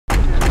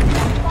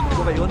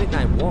by your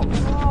nickname, what?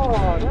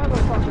 Oh, never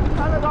fucking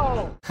tell it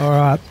all. All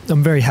right,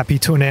 I'm very happy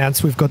to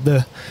announce we've got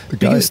the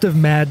biggest of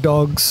mad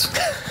dogs,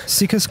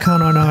 sickest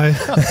cunt I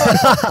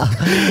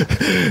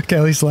know,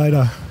 Kelly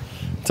Slater.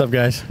 What's up,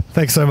 guys?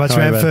 Thanks so much,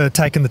 man, for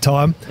taking the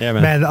time. Yeah,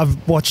 man. Man,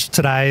 I've watched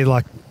today,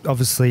 like,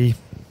 obviously,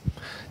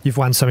 you've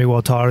won so many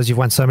world titles, you've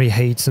won so many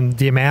heats, and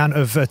the amount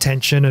of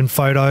attention and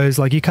photos,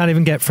 like, you can't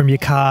even get from your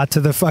car to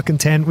the fucking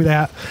tent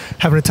without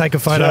having to take a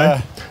photo.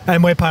 Yeah.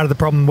 And we're part of the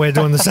problem. We're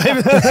doing the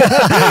same.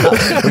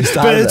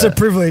 But it's a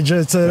privilege.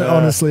 It's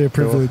honestly a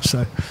privilege.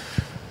 Cool. So,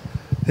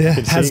 yeah.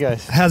 Good to see you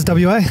guys. How's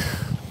WA?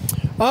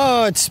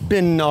 Oh, it's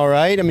been all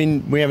right. I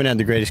mean, we haven't had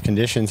the greatest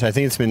conditions. I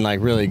think it's been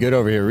like really good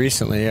over here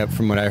recently,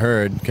 from what I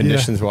heard,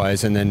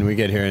 conditions-wise. And then we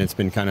get here and it's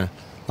been kind of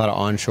a lot of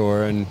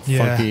onshore and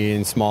funky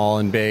and small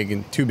and big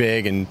and too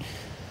big. And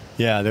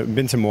yeah, there have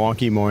been some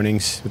wonky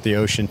mornings with the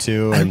ocean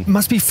too. And it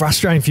must be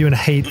frustrating for you in a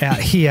heat out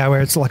here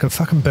where it's like a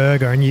fucking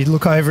burger and you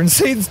look over and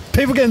see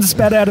people getting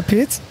spat out of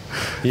pits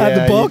at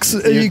the box.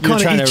 You're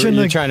kind of itching.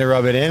 You're trying to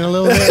rub it in a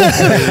little bit.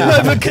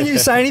 No, but can you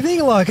say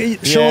anything? Like,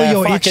 surely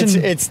you're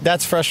itching.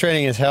 That's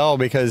frustrating as hell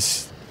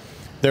because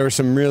there were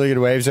some really good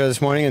waves there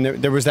this morning,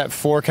 and there was that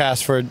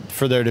forecast for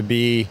there to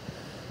be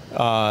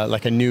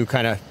like a new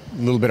kind of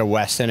little bit of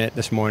west in it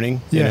this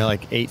morning. You know,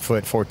 like 8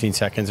 foot 14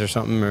 seconds or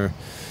something, or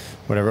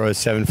whatever it was,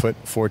 7 foot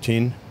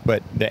 14.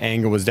 But the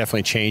angle was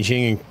definitely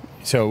changing, and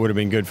so it would have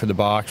been good for the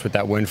box with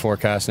that wind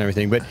forecast and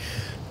everything. But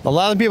a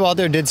lot of people out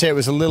there did say it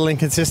was a little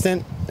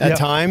inconsistent at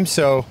times.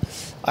 So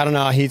I don't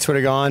know how heats would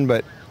have gone,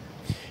 but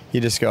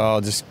you just go,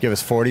 oh, just give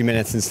us 40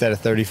 minutes instead of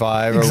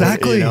 35.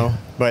 Exactly. Or, you know.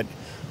 But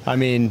I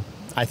mean,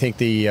 I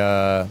think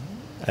as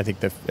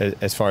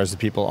far as the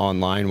people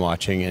online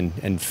watching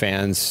and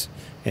fans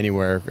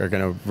anywhere are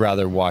going to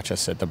rather watch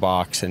us at the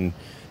box, and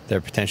there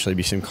potentially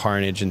be some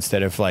carnage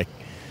instead of like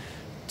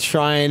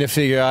trying to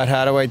figure out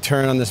how do I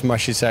turn on this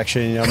mushy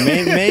section. You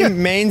know,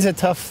 Maine's a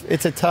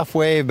tough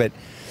wave, but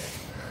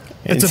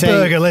it's a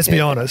burger. Let's be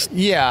honest.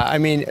 Yeah, I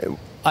mean,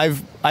 I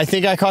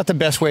think I caught the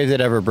best wave that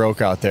ever broke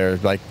out there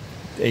like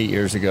 8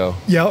 years ago.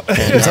 Yep.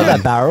 Is that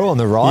that barrel on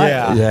the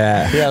right?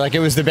 Yeah. Like it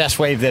was the best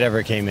wave that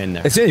ever came in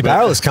there. It's the only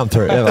barrel that's come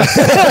through ever.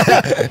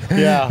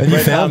 Yeah, and you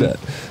found it.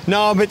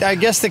 No, but I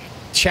guess the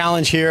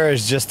challenge here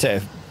is just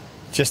to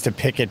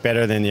pick it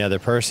better than the other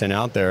person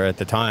out there at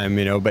the time,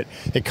 you know. But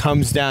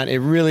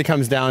it really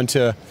comes down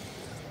to,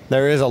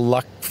 there is a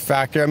luck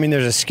factor. I mean,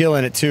 there's a skill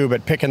in it too,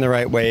 but picking the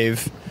right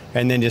wave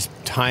and then just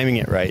timing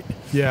it right.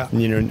 Yeah.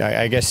 You know,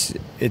 I guess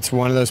it's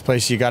one of those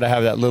places you got to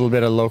have that little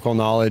bit of local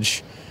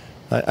knowledge,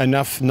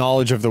 enough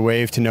knowledge of the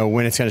wave to know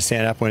when it's going to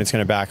stand up, when it's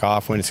going to back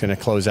off, when it's going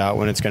to close out,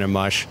 when it's going to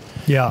mush.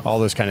 Yeah. All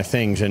those kind of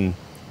things. And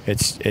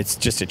it's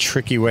just a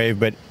tricky wave,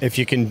 but if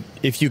you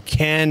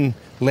can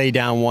lay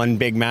down one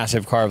big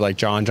massive carve like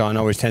Jon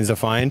always tends to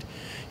find,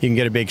 you can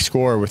get a big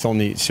score with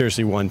only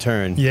seriously one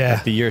turn. Yeah.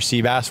 Like the year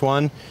Seabass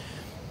won,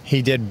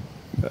 he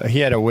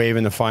had a wave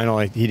in the final.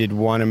 He did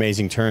one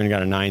amazing turn,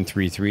 got a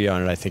 9.33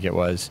 on it, I think it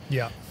was.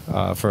 Yeah.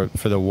 For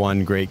the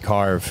one great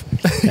carve,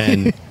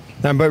 and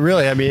but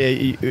really, I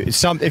mean,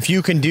 if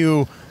you can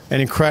do an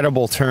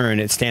incredible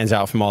turn, it stands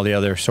out from all the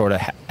other sort of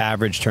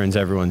average turns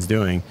everyone's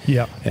doing.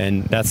 Yeah.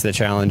 And that's the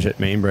challenge at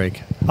main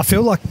break. I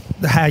feel like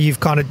how you've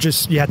kind of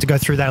you had to go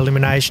through that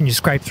elimination, you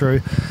scrape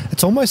through.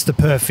 It's almost the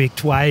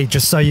perfect way,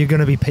 just so you're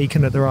going to be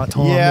peaking at the right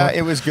time. Yeah,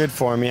 it was good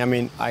for me. I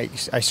mean, I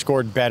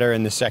scored better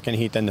in the second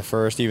heat than the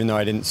first, even though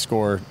I didn't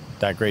score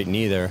that great in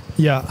either.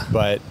 Yeah.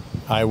 But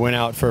I went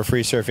out for a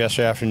free surf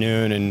yesterday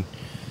afternoon, and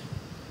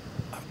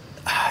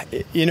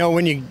you know,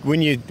 when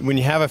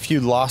you have a few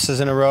losses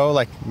in a row,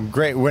 like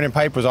great winning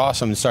pipe was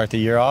awesome to start the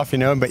year off, you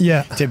know, but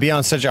to be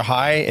on such a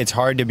high, it's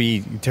hard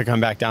to come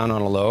back down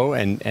on a low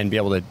and be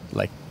able to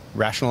like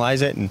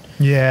rationalize it and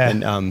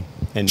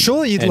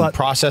surely you'd like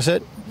process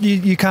it.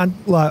 You can't,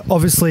 like,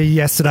 obviously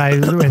yesterday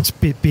when it's a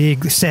bit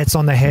big, sets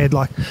on the head,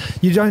 like,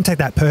 you don't take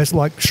that person,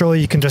 like,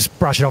 surely you can just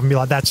brush it off and be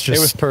like, that's just...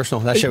 It was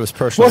personal. That shit was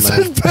personal, was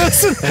man. it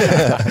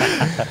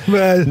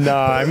personal? No,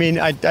 I mean,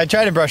 I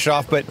try to brush it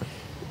off, but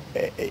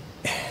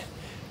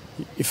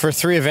for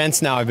 3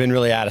 events now, I've been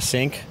really out of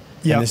sync.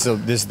 Yeah. This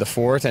is the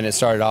 4th, and it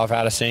started off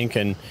out of sync,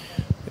 and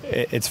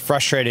it's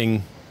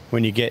frustrating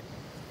when you get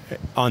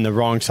on the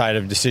wrong side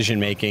of decision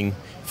making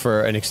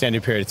for an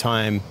extended period of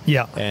time.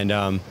 Yeah.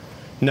 And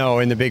no,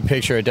 in the big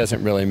picture, it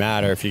doesn't really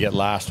matter if you get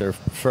last or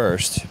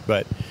first,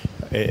 but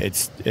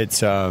it's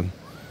the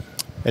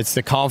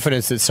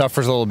confidence that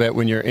suffers a little bit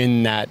when you're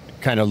in that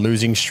kind of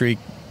losing streak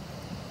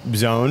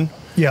zone.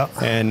 Yeah.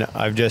 And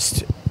I've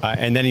just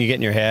and then you get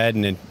in your head,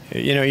 and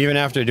you know, even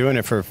after doing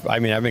it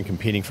I've been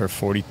competing for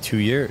 42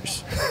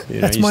 years. You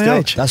know, That's my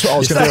age. That's what I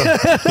was going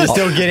to You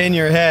still get in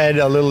your head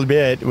a little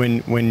bit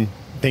when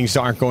things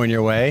aren't going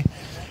your way.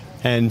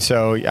 And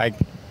so I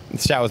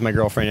sat with my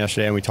girlfriend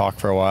yesterday, and we talked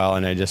for a while,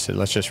 and I just said,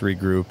 let's just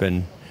regroup.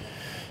 And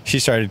she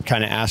started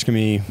kind of asking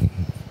me,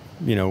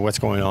 you know, what's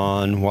going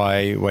on?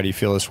 Why do you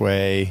feel this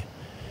way?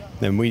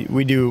 Then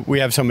we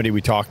have somebody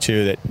we talk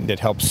to that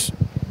helps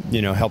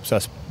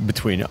us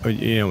between,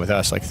 you know, with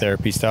us, like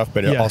therapy stuff,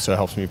 but it also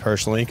helps me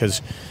personally,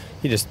 because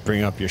you just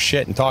bring up your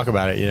shit and talk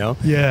about it, you know?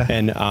 Yeah.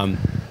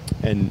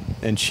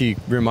 And she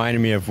reminded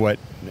me of what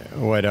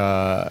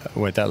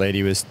that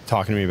lady was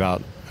talking to me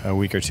about a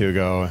week or two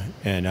ago,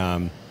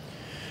 and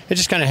it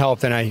just kind of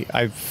helped. And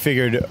I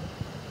figured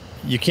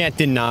you can't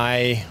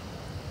deny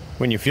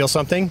when you feel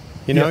something,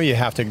 you know, you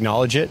have to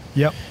acknowledge it.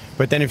 Yep.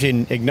 But then if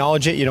you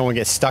acknowledge it, you don't want to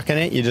get stuck in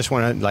it. You just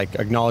want to like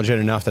acknowledge it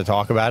enough to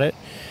talk about it.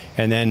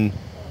 And then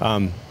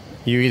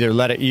you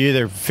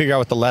either figure out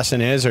what the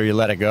lesson is or you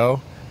let it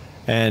go.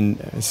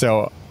 And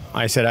so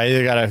I said, I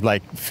either got to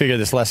like figure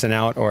this lesson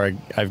out or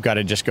I've got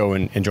to just go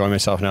and enjoy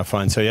myself and have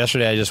fun. So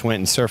yesterday I just went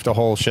and surfed a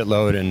whole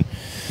shitload,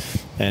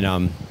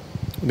 and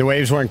the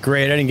waves weren't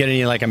great. I didn't get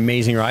any like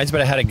amazing rides,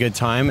 but I had a good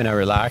time and I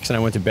relaxed and I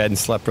went to bed and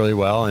slept really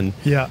well. And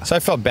so I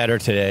felt better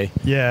today.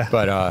 Yeah.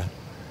 But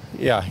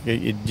yeah,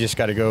 you just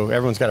got to go.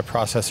 Everyone's got to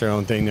process their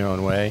own thing their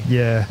own way.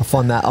 Yeah. I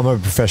find that I'm a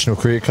professional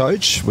cricket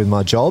coach with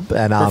my job.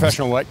 And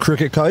professional what?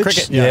 Cricket coach.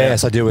 Cricket.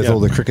 Yes, I deal with all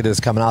the cricketers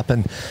coming up.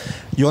 And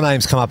your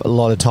name's come up a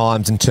lot of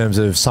times in terms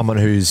of someone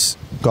who's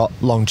got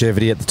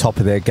longevity at the top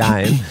of their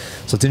game.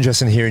 So it's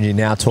interesting hearing you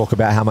now talk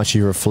about how much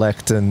you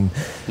reflect. And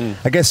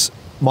I guess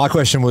my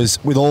question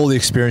was, with all the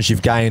experience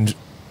you've gained,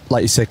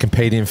 like you said,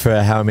 competing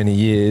for how many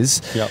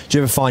years, do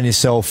you ever find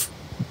yourself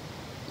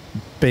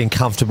being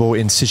comfortable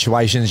in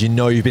situations you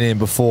know you've been in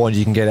before and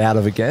you can get out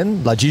of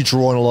again? Like, do you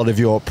draw on a lot of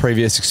your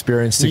previous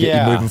experience to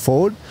get you moving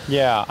forward?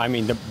 Yeah, I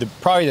mean,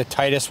 probably the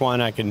tightest one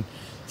I can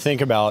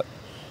think about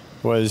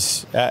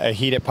was a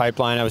heat at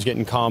Pipeline. I was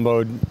getting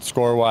comboed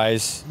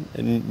score-wise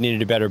and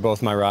needed to better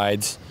both my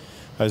rides.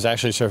 I was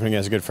actually surfing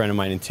against a good friend of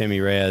mine named Timmy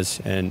Reyes,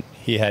 and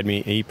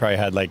he probably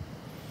had like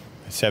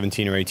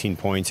 17 or 18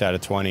 points out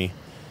of 20.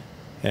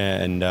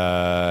 And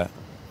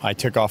I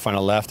took off on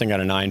a left and got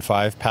a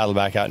 9.5, paddled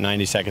back out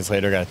 90 seconds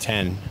later, got a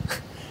 10.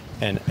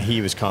 And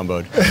he was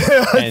comboed.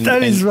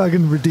 That is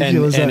fucking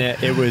ridiculous. And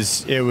it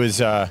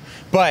was,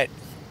 but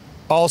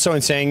also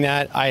in saying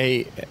that,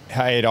 I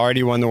had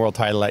already won the world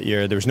title that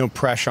year. There was no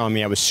pressure on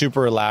me. I was super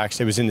relaxed.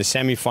 It was in the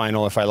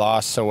semifinal. If I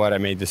lost, so what? I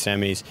made the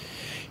semis.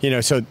 You know,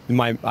 so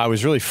I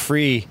was really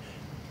free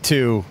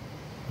to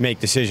make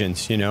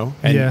decisions, you know?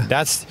 And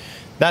that's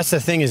the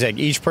thing, is like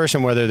each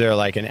person, whether they're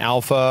like an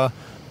alpha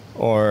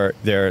or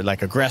they're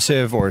like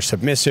aggressive or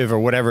submissive or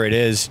whatever it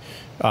is,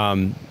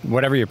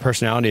 whatever your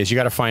personality is, you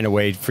got to find a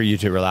way for you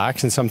to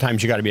relax. And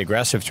sometimes you got to be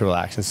aggressive to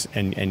relax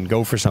and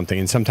go for something.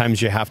 And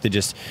sometimes you have to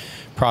just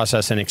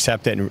process and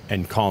accept it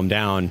and calm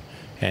down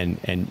and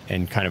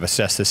kind of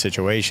assess the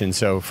situation.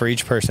 So for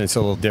each person, it's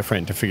a little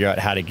different to figure out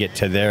how to get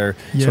to their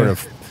sort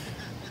of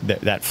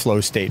that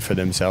flow state for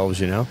themselves,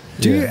 you know?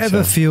 Do you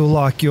ever feel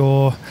like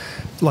you're,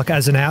 like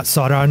as an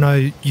outsider, I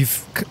know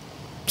you've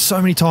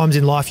so many times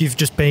in life you've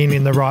just been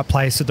in the right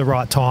place at the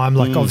right time.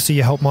 Like obviously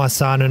you helped my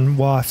son and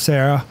wife,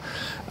 Sarah.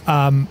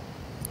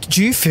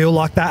 Do you feel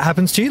like that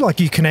happens to you? Like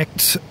you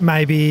connect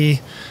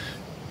maybe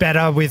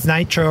better with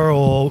nature,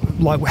 or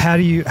like how are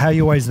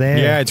you always there?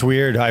 Yeah, it's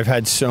weird. I've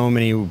had so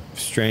many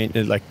strange,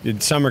 like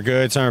some are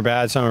good, some are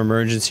bad, some are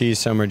emergencies,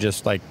 some are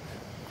just like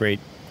great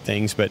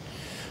things. But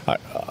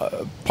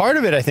part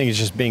of it, I think, is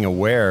just being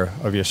aware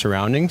of your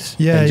surroundings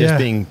and just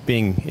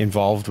being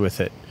involved with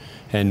it.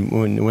 And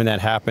when that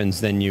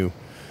happens, then you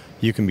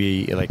can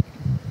be like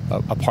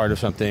a part of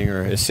something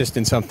or assist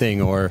in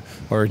something or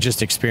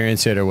just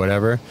experience it or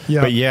whatever.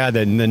 Yeah. But yeah,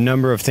 the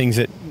number of things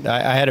that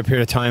I had a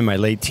period of time in my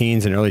late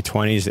teens and early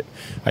 20s that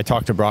I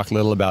talked to Brock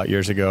Little about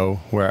years ago,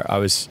 where I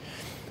was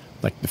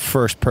like the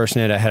first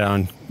person that I had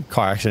on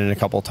car accident a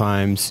couple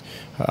times,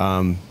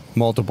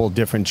 multiple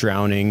different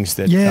drownings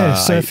that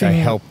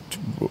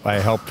I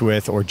helped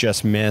with or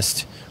just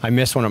missed. I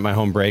missed one at my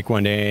home break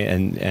one day,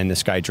 and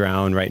this guy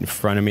drowned right in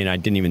front of me, and I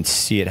didn't even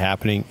see it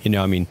happening. You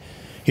know, I mean,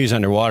 he was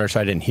underwater,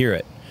 so I didn't hear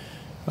it.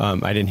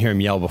 I didn't hear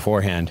him yell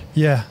beforehand.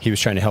 Yeah, he was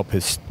trying to help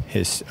his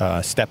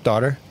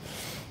stepdaughter,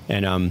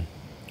 and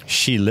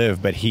she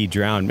lived, but he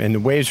drowned. And the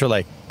waves were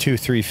like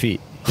 2-3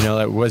 feet. You know,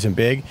 that wasn't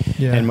big.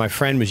 Yeah. And my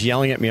friend was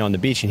yelling at me on the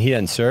beach, and he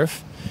doesn't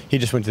surf. He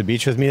just went to the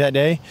beach with me that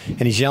day,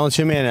 and he's yelling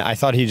to me, and I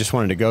thought he just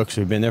wanted to go because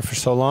we've been there for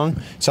so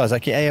long. So I was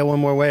like, yeah, one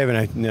more wave, and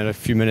I had a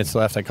few minutes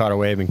left. I caught a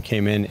wave and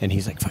came in, and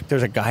he's like, fuck,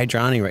 there's a guy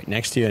drowning right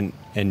next to you,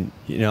 and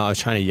you know, I was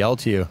trying to yell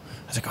to you.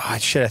 I was like, oh,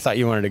 shit, I thought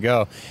you wanted to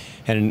go.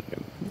 And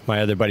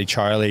my other buddy,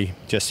 Charlie,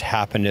 just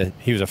happened to,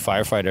 he was a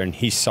firefighter, and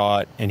he saw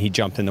it, and he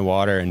jumped in the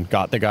water and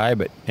got the guy,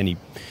 and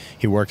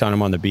he worked on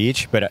him on the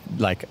beach. But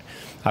like,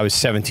 I was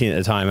 17 at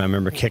the time. I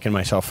remember kicking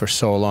myself for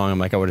so long. I'm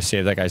like, I would have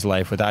saved that guy's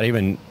life without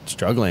even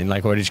struggling.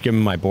 Like, I would have just given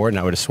him my board and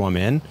I would have swum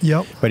in.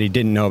 Yep. But he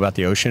didn't know about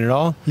the ocean at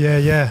all. Yeah,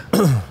 yeah.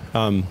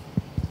 But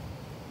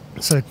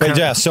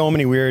yeah, so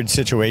many weird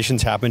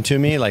situations happened to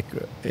me, like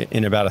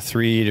in about a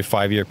 3 to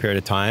 5 year period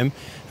of time.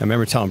 I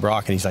remember telling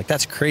Brock, and he's like,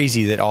 that's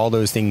crazy that all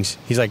those things,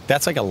 he's like,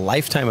 that's like a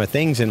lifetime of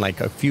things in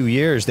like a few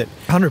years that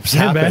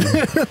 100%, man.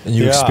 And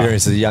you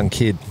experienced as a young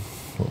kid.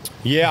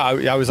 Yeah,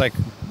 I was like,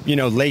 you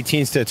know, late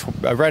teens to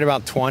right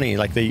about 20,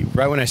 like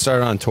right when I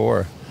started on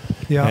tour.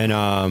 Yeah.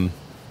 And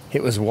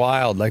it was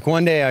wild. Like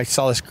one day I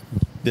saw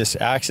this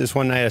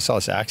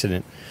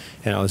accident,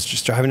 and I was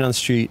just driving down the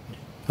street.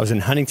 I was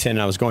in Huntington,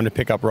 and I was going to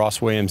pick up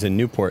Ross Williams in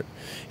Newport,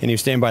 and he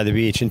was staying by the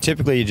beach. And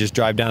typically you just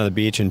drive down to the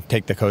beach and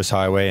take the coast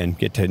highway and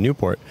get to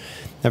Newport.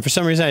 And for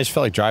some reason, I just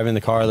felt like driving in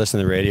the car,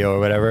 listening to the radio or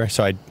whatever.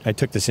 So I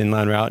took this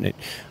inland route, and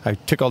I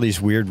took all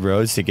these weird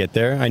roads to get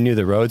there. I knew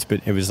the roads,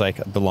 but it was like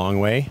the long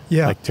way.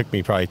 Yeah. Like, took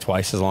me probably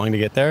twice as long to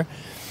get there.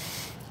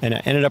 And I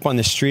ended up on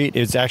the street.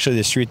 It was actually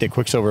the street that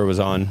Quicksilver was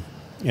on.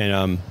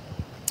 And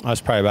I was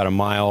probably about a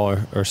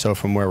mile or so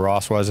from where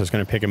Ross was. I was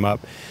going to pick him up.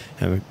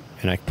 And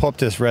I pull up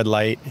to this red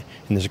light,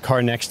 and there's a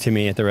car next to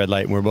me at the red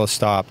light, and we're both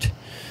stopped.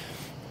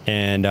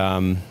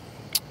 And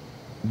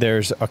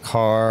there's a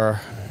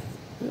car...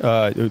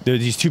 there's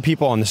these two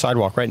people on the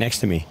sidewalk right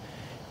next to me,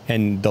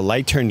 and the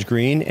light turns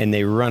green, and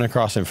they run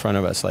across in front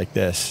of us like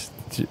this.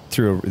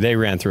 They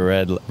ran through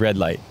a red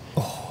light.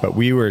 Oh. But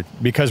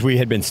because we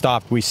had been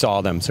stopped, we saw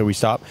them, so we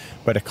stopped.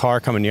 But a car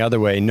coming the other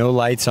way, no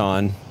lights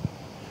on,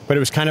 but it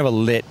was kind of a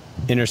lit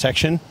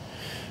intersection.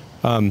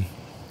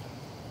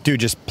 Dude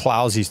just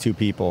plows these two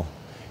people,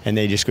 and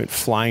they just went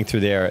flying through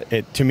the air.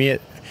 To me,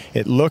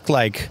 it looked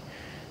like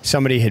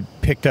somebody had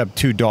picked up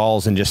two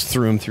dolls and just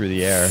threw them through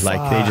the air. Fuck.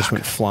 Like, they just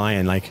went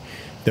flying. Like,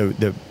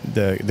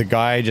 the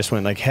guy just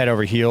went like head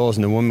over heels,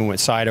 and the woman went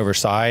side over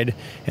side,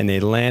 and they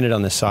landed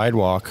on the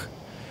sidewalk.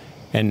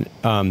 And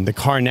the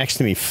car next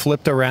to me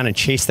flipped around and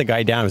chased the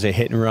guy down. It was a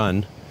hit and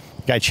run.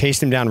 The guy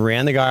chased him down,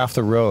 ran the guy off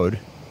the road,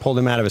 pulled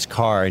him out of his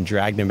car, and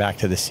dragged him back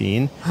to the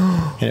scene.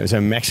 And it was a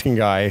Mexican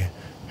guy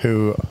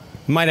who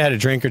might have had a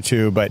drink or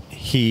two, but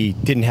he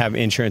didn't have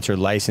insurance or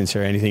license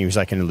or anything. He was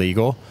like an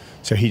illegal.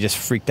 So he just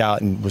freaked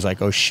out and was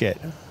like, oh shit,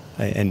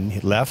 and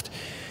he left.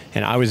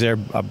 And I was there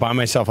by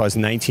myself. I was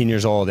 19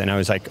 years old, and I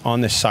was like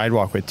on the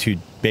sidewalk with two,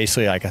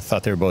 basically like I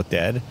thought they were both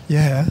dead.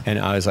 Yeah. And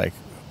I was like,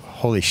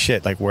 holy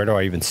shit, like, where do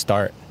I even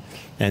start?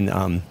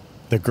 And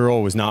the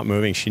girl was not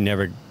moving. She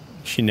never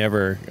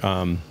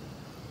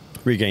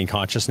regained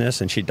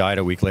consciousness, and she died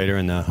a week later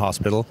in the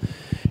hospital.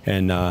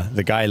 And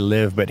the guy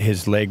lived, but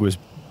his leg was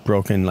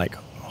broken like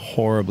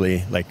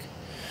horribly, like,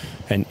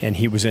 and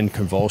he was in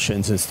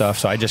convulsions and stuff.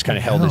 So I just kind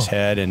of held his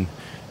head, and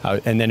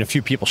then a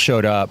few people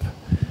showed up,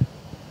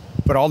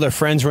 but all their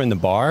friends were in the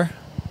bar,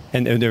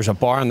 and there's a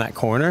bar on that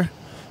corner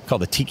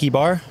called the Tiki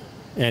Bar,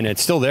 and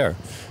it's still there,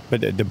 but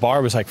the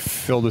bar was like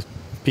filled with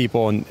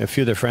people, and a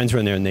few of their friends were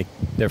in there, and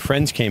their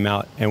friends came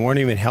out and weren't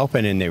even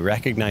helping, and they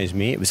recognized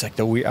me. It was like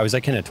I was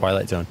like in a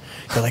Twilight Zone.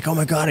 They're like, oh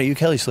my God, are you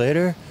Kelly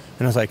Slater?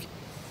 And I was like,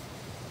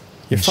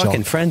 your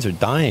fucking friends are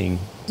dying.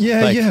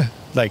 Yeah, like, yeah.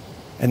 Like,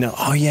 and they're,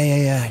 oh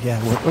yeah.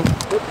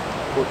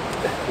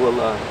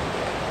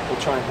 We'll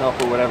try and help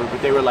or whatever.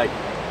 But they were like,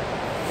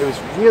 it was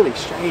really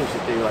strange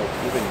that they like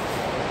even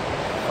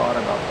thought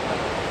about like,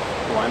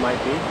 who I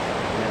might be in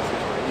that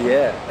situation.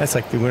 Yeah, that's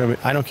like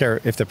I don't care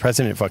if the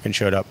president fucking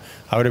showed up.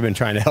 I would have been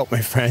trying to help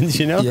my friends,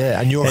 you know. Yeah,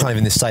 and you're kind of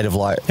in this state of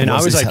like. And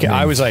I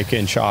was like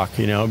in shock,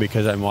 you know,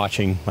 because I'm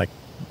watching like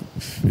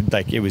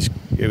it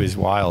was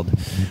wild.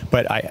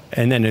 But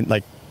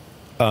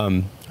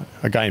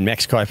a guy in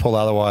Mexico I pulled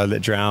out of the water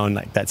that drowned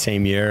like that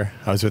same year.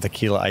 I was with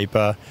Aquila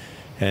Ipa,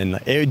 and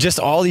it just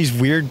all these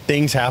weird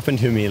things happened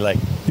to me. Like,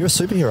 you're a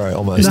superhero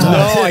almost. No,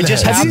 I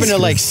just happened to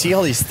like see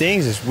all these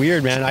things. It's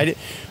weird, man.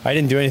 I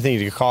didn't do anything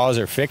to cause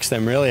or fix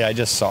them, really. I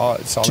just saw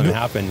them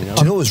happen. You know?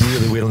 Do you know what was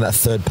really weird on that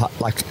third part?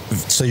 Like,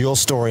 so your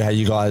story, how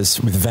you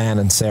guys with Van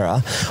and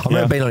Sarah. I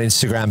remember being on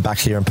Instagram back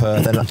here in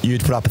Perth, and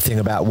you'd put up a thing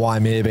about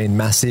Waimea being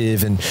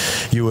massive, and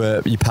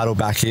you paddled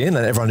back in,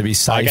 and everyone to be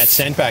safe. I got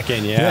sent back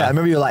in. Yeah, I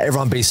remember you were like,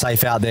 everyone be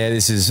safe out there.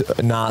 This is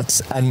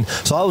nuts. And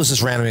so I was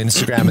just random on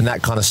Instagram, and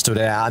that kind of stood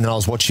out. And then I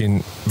was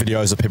watching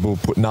videos of people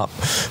putting up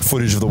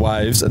footage of the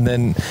waves, and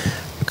then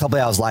a couple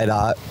of hours later,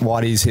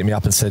 Whiteys hit me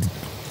up and said,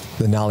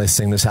 the gnarliest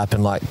thing that's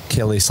happened, like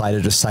Kelly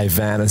Slater just saved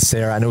Van and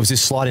Sarah, and it was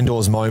this sliding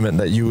doors moment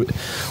that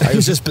it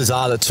was just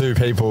bizarre that two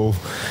people.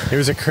 It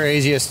was the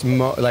craziest,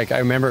 like I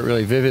remember it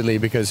really vividly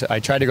because I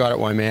tried to go out at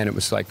Waimea, and it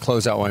was like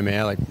close out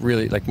Waimea, like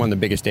really like one of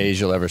the biggest days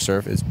you'll ever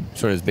surf. It's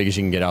sort of as big as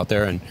you can get out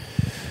there, and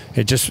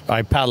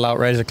I paddled out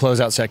right as the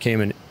closeout set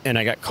came, and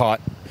I got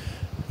caught.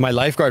 My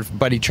lifeguard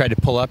buddy tried to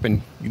pull up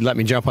and let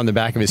me jump on the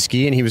back of his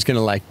ski, and he was gonna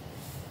like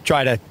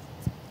try to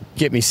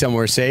get me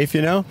somewhere safe,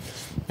 you know,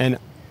 and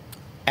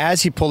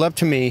as he pulled up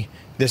to me,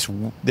 this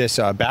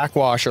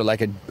backwash or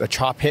like a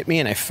chop hit me,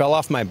 and I fell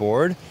off my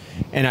board,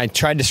 and I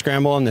tried to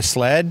scramble on the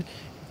sled,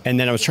 and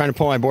then I was trying to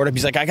pull my board up.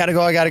 He's like, I gotta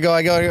go,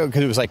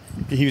 because it was like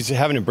he was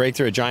having to break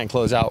through a giant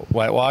closeout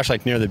whitewash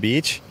like near the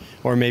beach,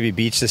 or maybe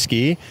beach to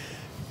ski,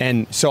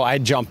 and so I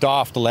jumped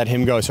off to let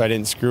him go so I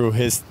didn't screw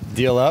his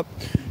deal up,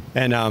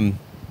 and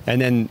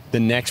then the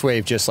next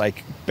wave just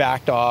like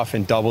backed off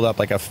and doubled up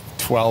like a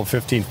 12,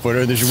 15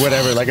 footer,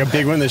 whatever, like a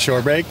big one, the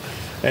shore break.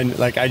 And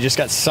like I just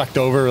got sucked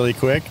over really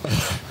quick,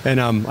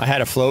 and I had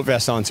a float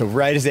vest on. So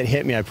right as it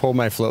hit me, I pulled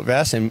my float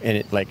vest, and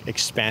it like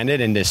expanded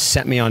and just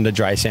sent me onto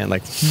dry sand,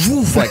 like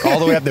woof, like all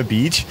the way up the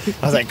beach.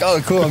 I was like,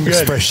 oh, cool, I'm good.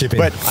 Express shipping.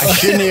 But I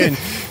shouldn't even.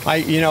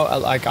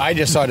 I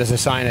just saw it as a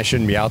sign I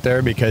shouldn't be out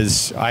there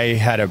because I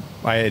had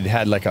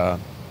like a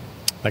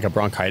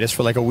bronchitis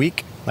for like a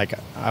week. Like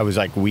I was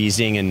like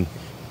wheezing and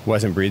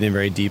wasn't breathing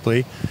very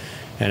deeply,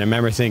 and I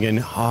remember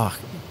thinking, oh,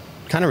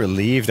 kind of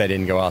relieved I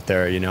didn't go out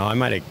there. You know, I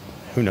might have,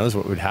 who knows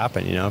what would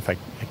happen, you know,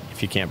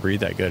 if you can't breathe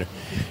that good.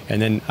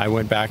 And then I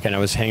went back and I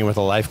was hanging with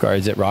the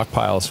lifeguards at rock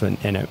piles,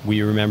 and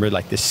we remembered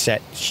like this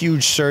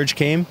huge surge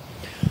came,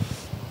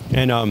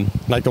 and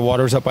like the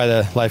water was up by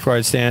the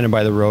lifeguard stand and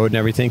by the road and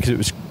everything,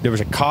 because there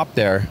was a cop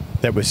there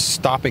that was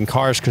stopping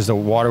cars because the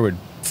water would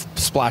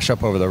splash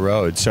up over the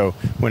road. So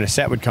when a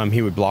set would come,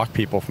 he would block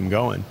people from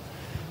going.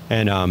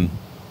 And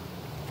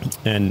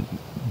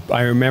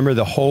I remember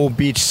the whole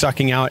beach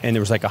sucking out, and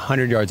there was like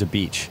 100 yards of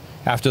beach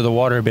after the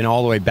water had been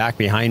all the way back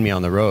behind me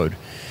on the road.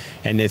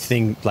 And the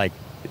thing like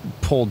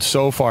pulled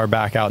so far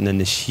back out, and then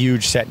this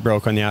huge set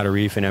broke on the outer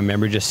reef, and I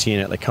remember just seeing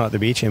it like come out the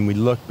beach, and we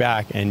looked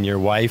back, and your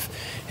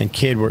wife and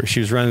kid she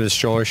was running the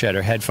stroller, she had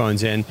her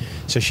headphones in,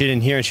 so she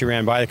didn't hear, and she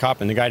ran by the cop,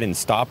 and the guy didn't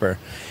stop her.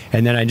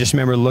 And then I just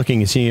remember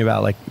looking and seeing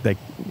about like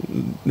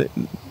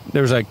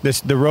there was like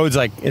this, the road's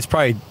like, it's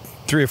probably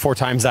 3 or 4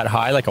 times that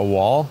high, like a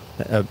wall,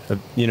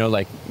 you know,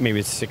 like maybe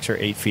it's 6 or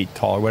 8 feet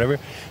tall or whatever.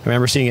 I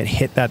remember seeing it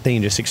hit that thing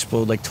and just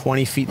explode like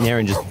 20 feet in the air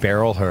and just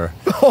barrel her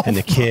and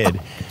the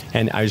kid.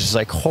 And I was just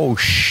like, oh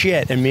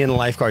shit. And me and the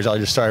lifeguards all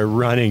just started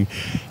running.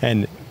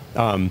 And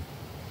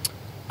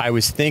I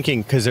was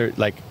thinking, because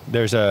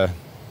there's a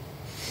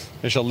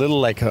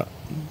little like a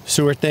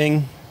sewer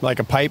thing, like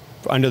a pipe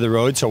under the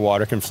road so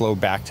water can flow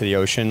back to the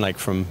ocean, like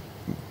from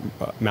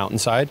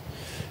mountainside.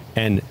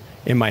 And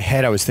in my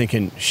head, I was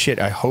thinking, shit,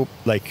 I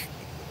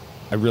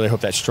really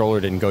hope that stroller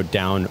didn't go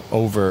down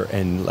over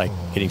and like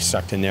getting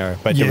sucked in there.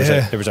 But there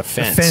was a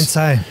fence. A fence,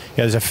 eh? Yeah,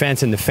 there's a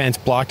fence, and the fence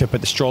blocked it, but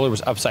the stroller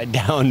was upside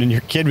down, and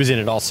your kid was in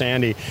it all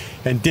sandy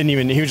and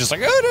he was just like,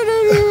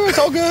 oh, no, it's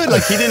all good.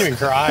 Like, he didn't even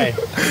cry.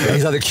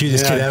 He's like the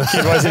cutest kid ever.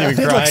 He wasn't even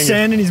He had crying. like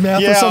sand in his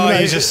mouth or something.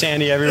 Yeah, he's just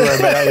sandy everywhere.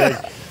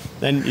 But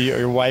then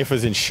your wife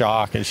was in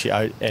shock, and do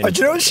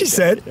you know what she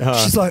said?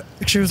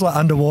 She was like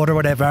underwater or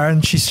whatever,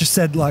 and she's just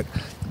said like,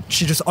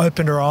 she just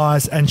opened her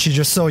eyes and she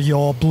just saw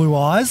your blue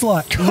eyes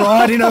like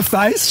right in her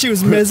face. She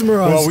was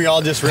mesmerized. Well, we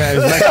all just ran.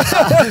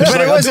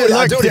 But it wasn't.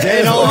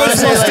 In all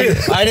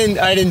honesty, I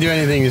didn't do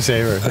anything to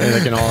save her.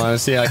 Like, in all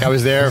honesty, like, I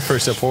was there for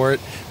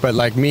support, but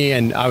like me,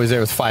 and I was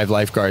there with 5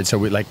 lifeguards, so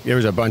there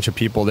was a bunch of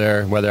people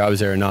there. Whether I was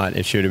there or not,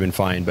 it should have been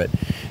fine. But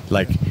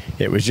like,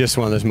 it was just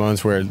one of those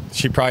moments where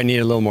she probably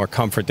needed a little more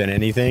comfort than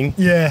anything.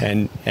 Yeah.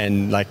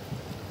 And like,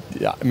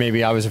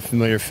 maybe I was a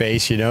familiar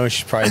face, you know.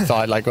 She probably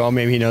thought like, oh,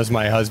 maybe he knows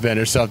my husband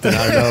or something.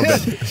 I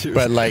don't know,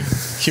 but like,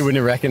 she wouldn't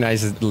have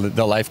recognized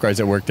the lifeguards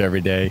that worked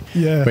every day.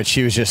 Yeah. But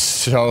she was just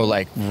so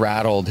like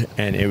rattled,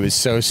 and it was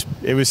so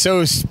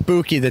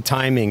spooky, the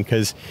timing,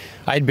 because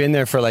I'd been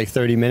there for like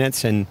 30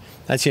 minutes, and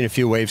I'd seen a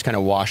few waves kind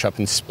of wash up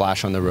and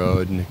splash on the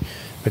road,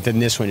 but then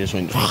this one just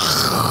went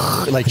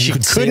like, she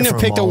couldn't have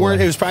picked a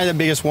word. It was probably the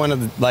biggest one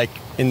of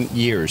in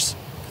years.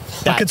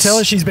 I could tell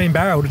her she's been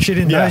barreled. She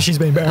didn't know she's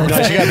been barreled.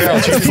 No, she got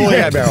barreled. She fully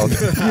got barreled.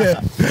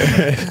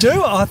 Yeah. Do you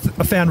know what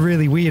I found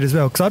really weird as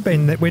well? Because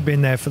we'd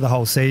been there for the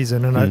whole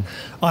season, and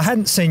I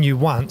hadn't seen you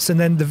once. And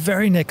then the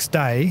very next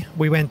day,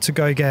 we went to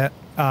go get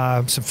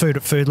some food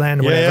at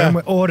Foodland or whatever, and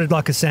we ordered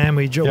like a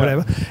sandwich or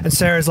whatever. And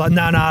Sarah's like,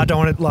 no, I don't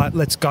want it. Like,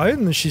 let's go.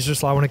 And she's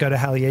just like, I want to go to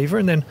Haleiwa.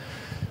 And then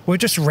we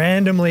just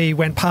randomly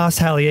went past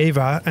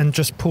Haleiwa and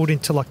just pulled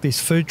into like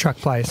this food truck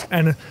place,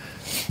 and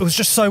it was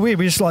just so weird.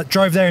 We just like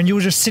drove there, and you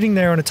were just sitting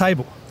there on a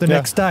table the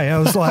next day. I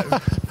was like,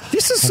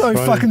 this is so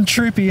fucking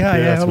trippy,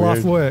 hey, how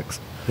life works.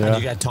 Yeah.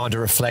 And you had time to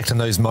reflect on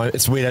those moments.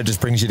 It's weird how it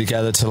just brings you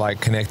together to like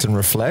connect and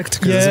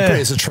reflect, because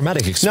it's a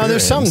traumatic experience. No,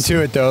 there's something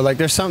to it though. Like,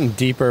 there's something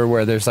deeper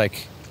where there's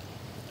like,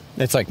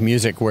 it's like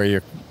music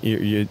where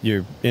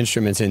your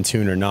instrument's in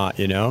tune or not,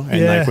 you know?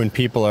 And like, when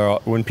people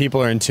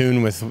are in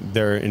tune with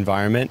their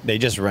environment, they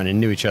just run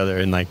into each other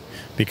and like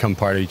become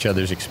part of each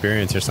other's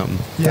experience or something.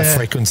 That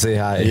frequency,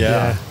 hey.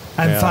 Yeah.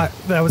 And fuck,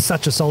 that was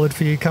such a solid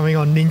for you coming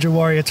on Ninja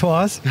Warrior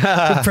twice.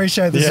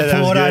 Appreciate the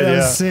support. That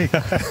was sick.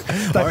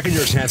 I reckon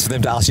you're a chance for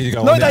them to ask you to go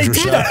on the the actual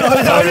show. show.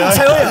 I didn't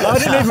tell you. I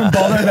didn't even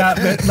bother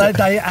that, but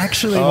they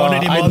actually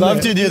wanted him on. I'd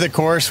love to do the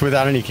course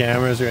without any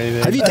cameras or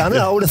anything. Have you done it?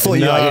 I would have thought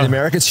you were in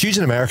America. It's huge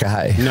in America,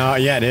 hey. No,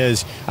 yeah, it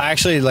is. I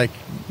actually, like,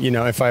 you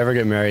know, if I ever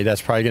get married,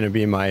 that's probably going to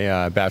be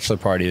my bachelor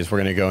party. Is we're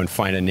going to go and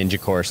find a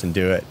ninja course and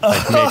do it.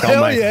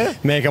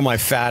 Like, make all my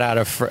fat out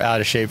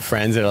of shape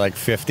friends that are like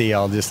 50.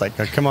 I'll just like,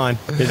 come on,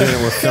 you're doing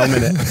it. We're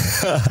filming it.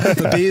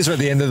 The beers are at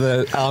the end of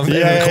the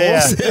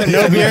course.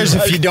 No beers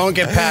if you don't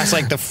get past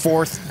like the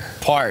 4th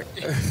part.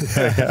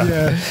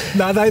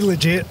 No, they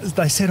legit.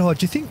 They said, "Oh,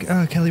 do you think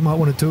Kelly might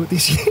want to do it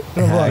this year?"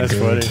 And I'm like, that's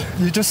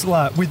funny. You just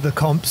like with the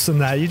comps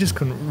and that, you just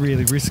couldn't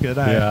really risk it.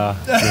 Eh?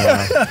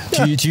 Yeah.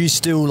 Do you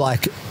still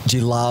like? Do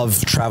you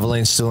love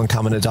traveling still and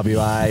coming to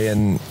WA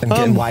and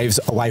getting waves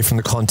away from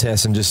the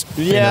contest and just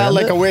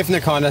like away from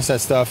the contest,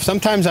 that stuff.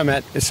 Sometimes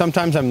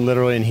I'm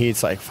literally in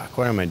heats like, fuck,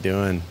 what am I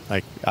doing?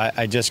 Like,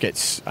 I just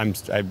get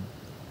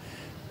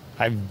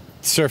I've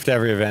surfed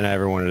every event I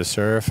ever wanted to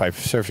surf. I've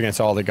surfed against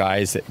all the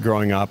guys that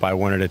growing up I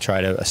wanted to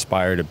try to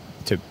aspire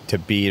to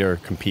beat or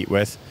compete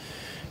with,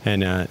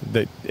 and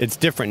it's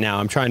different now.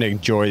 I'm trying to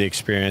enjoy the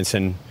experience,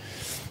 and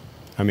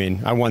I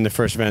mean, I won the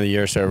first event of the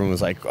year, so everyone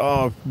was like,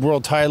 "Oh,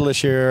 world title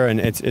this year," and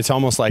it's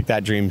almost like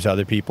that dream's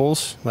other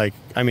people's. Like,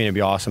 I mean, it'd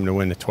be awesome to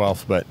win the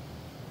 12th, but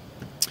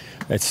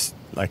it's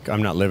like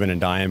I'm not living and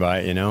dying by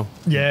it, you know?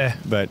 Yeah.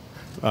 But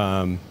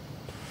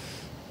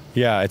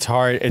yeah, it's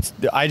hard.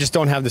 I just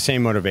don't have the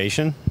same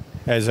motivation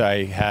as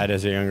I had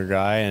as a younger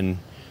guy, and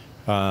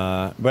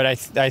but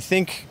I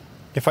think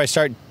if I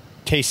start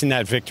tasting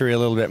that victory a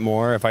little bit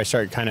more, if I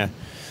start kind of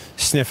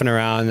sniffing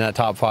around in that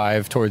top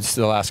 5 towards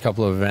the last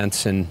couple of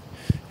events and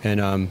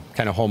kind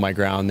of hold my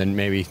ground, then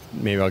maybe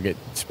I'll get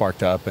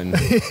sparked up and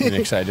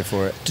excited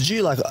for it. Did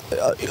you, like,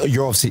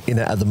 you're obviously in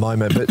it at the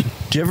moment, but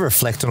do you ever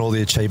reflect on all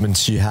the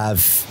achievements you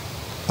have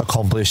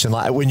accomplished? And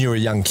like when you were a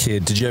young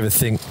kid, did you ever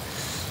think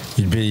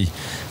you'd be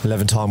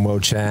 11-time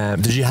world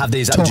champ? Did you have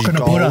these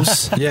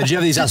goals? Yeah, did you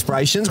have these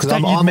aspirations? Because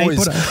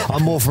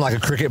I'm more from like a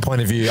cricket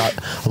point of view. A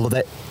lot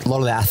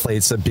of the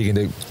athletes are big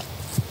into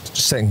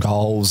setting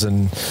goals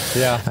and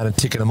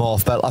ticking them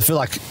off. But I feel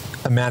like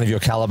a man of your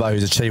caliber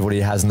who's achieved what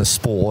he has in the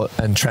sport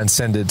and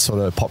transcended sort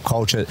of pop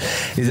culture,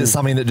 is it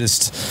something that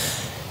just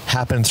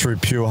happened through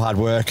pure hard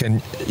work,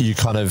 and you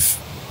kind of,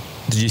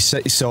 did you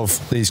set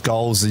yourself these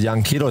goals as a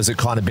young kid, or has it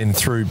kind of been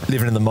through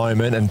living in the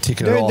moment and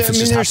ticking it off?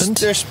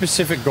 There's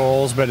specific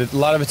goals, but a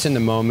lot of it's in the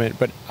moment.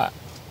 But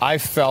I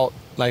felt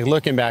like,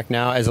 looking back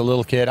now, as a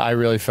little kid, I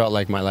really felt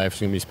like my life was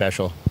going to be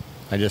special.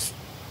 I just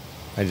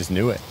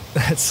knew it.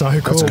 That's so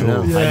cool. That's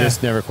cool. Yeah. I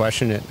just never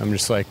questioned it. I'm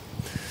just like,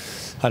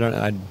 I don't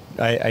know.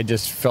 I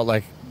just felt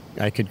like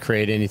I could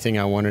create anything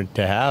I wanted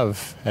to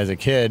have as a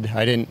kid.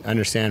 I didn't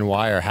understand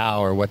why or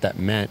how or what that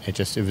meant. It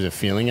was a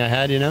feeling I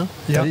had, you know?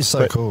 Yeah. That is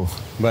so cool.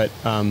 But,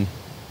 and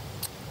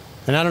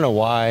I don't know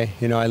why,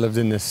 you know, I lived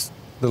in this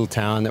little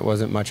town that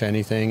wasn't much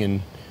anything,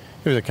 and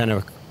it was a kind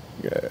of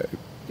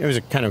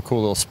cool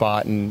little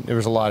spot, and there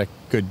was a lot of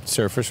good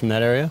surfers from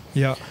that area.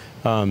 Yeah.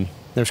 There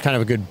was kind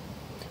of a good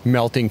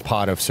melting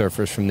pot of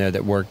surfers from there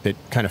that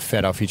kind of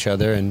fed off each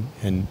other,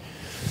 and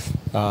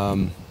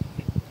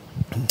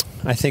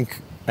I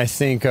think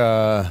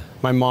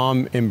my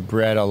mom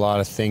inbred a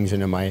lot of things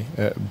into my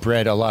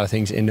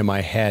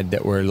head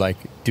that were like,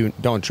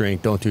 don't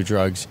drink, don't do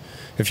drugs.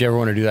 If you ever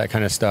want to do that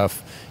kind of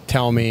stuff,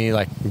 tell me,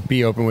 like,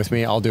 be open with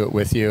me, I'll do it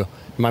with you.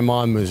 My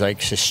mom was like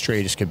as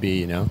straight as could be,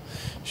 you know.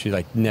 She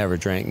like never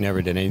drank,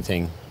 never did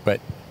anything, but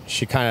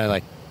she kind of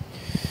like,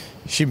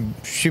 she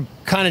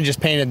kind of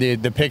just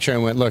painted the picture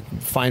and went, look,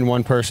 find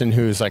one person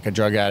who's like a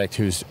drug addict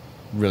who's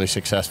really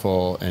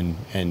successful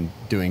and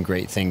doing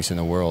great things in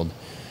the world.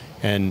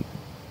 And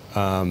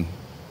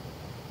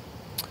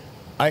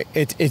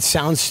it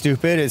sounds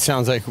stupid, it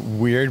sounds like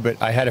weird,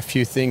 but I had a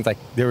few things, like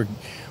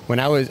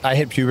I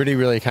hit puberty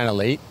really kind of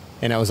late,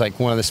 and I was like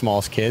one of the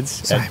smallest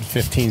kids at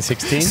 15,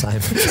 16.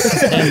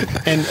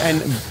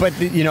 But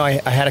you know, I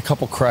had a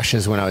couple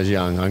crushes when I was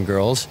young on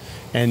girls,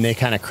 and they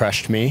kind of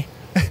crushed me.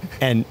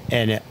 And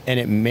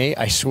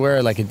I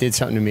swear, like, it did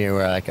something to me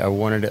where like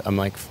I'm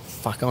like,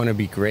 fuck, I want to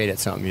be great at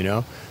something, you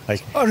know?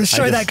 Like, oh, to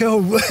show that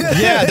girl.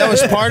 Yeah, that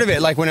was part of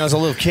it. Like when I was a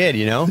little kid,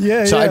 you know?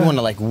 Yeah. So I'd want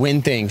to like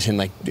win things, and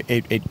like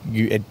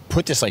it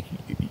put this like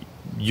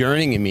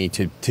yearning in me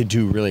to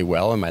do really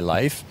well in my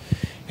life,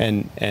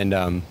 and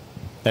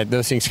that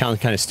those things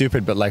sound kind of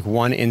stupid, but like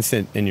one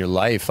instant in your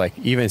life, like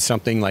even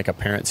something like a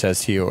parent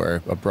says to you,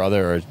 or a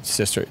brother or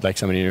sister, like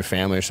somebody in your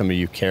family or somebody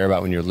you care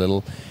about when you're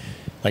little,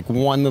 like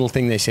one little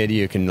thing they say to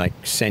you can like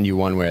send you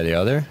one way or the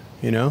other,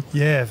 you know?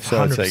 Yeah,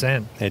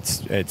 100%.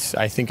 So it's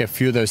I think a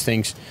few of those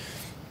things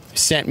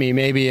sent me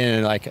maybe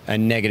in like a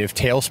negative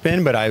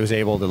tailspin, but I was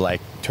able to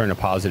like turn a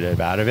positive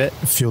out of it.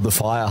 Fuel the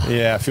fire.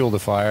 Yeah, fuel the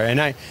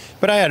fire.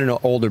 But I had an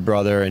older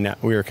brother, and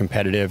we were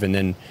competitive. And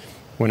then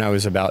when I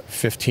was about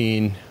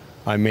 15,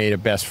 I made a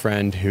best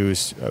friend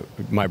who's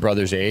my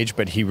brother's age,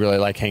 but he really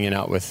liked hanging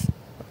out with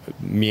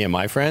me and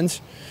my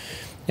friends.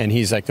 And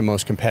he's like the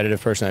most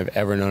competitive person I've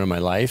ever known in my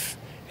life.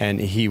 And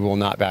he will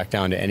not back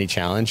down to any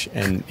challenge.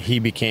 And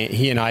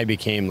he and I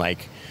became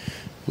like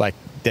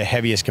the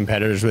heaviest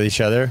competitors with each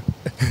other.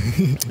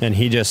 And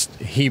he just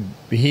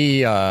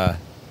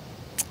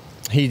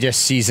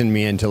seasoned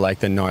me into like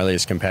the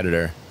gnarliest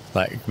competitor.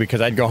 Like, because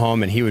I'd go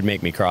home and he would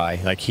make me cry.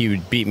 Like, he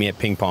would beat me at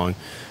ping pong,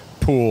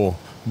 pool,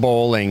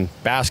 bowling,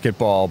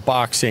 basketball,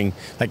 boxing,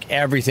 like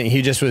everything.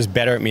 He just was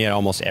better at me at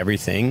almost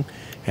everything.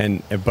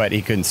 But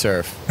he couldn't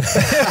surf.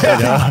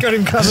 Got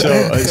him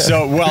covered.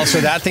 So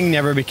that thing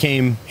never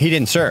became, he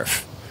didn't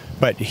surf,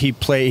 but he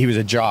was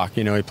a jock,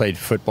 you know, he played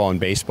football and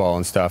baseball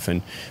and stuff.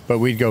 But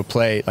we'd go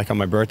play, like on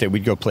my birthday,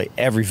 we'd go play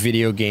every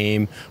video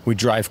game. We'd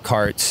drive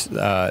carts,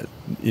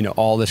 you know,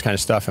 all this kind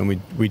of stuff.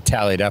 And we'd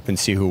tally it up and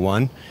see who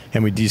won.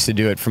 And we used to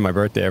do it for my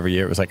birthday every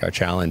year. It was like our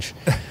challenge.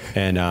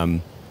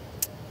 And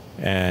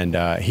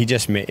he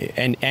just made,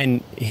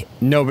 and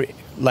nobody,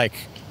 like,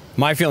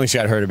 my feelings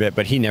got hurt a bit,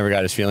 but he never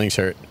got his feelings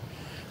hurt,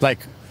 like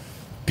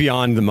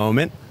beyond the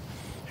moment.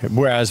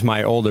 Whereas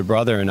my older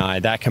brother and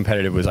I, that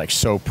competitive was like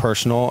so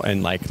personal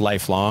and like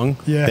lifelong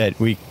that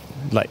we,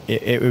 like,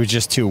 it was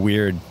just too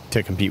weird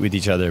to compete with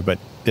each other. But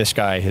this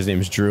guy, his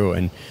name is Drew,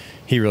 and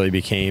he really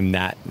became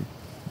that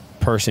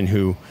person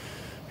who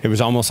it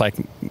was almost like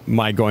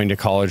my going to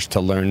college to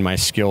learn my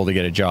skill to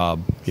get a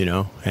job, you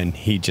know, and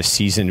he just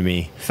seasoned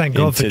me. Thank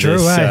God for into Drew,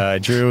 this, eh?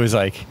 Drew was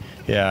like,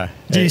 yeah.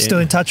 Do you still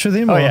in touch with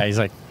him? Oh or? yeah, he's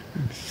like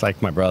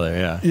my brother.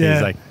 Yeah. Yeah.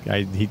 He's like,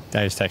 I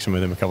just texted him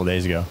with him a couple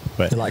days ago,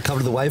 but You're like, come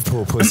to the wave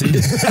pool, pussy.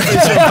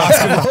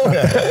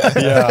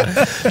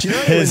 yeah. Do you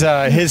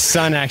know His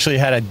son actually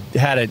had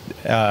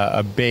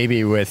a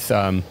baby with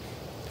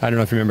I don't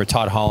know if you remember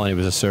Todd Holland. He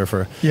was a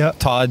surfer. Yeah.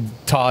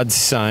 Todd's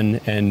son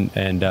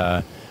and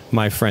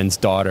my friend's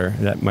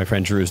daughter, my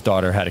friend Drew's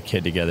daughter, had a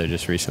kid together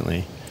just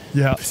recently.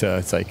 Yeah. So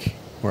it's like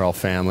we're all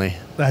family.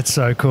 That's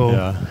so cool.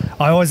 Yeah.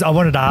 I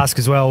wanted to ask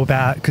as well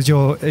about, because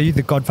are you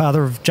the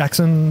godfather of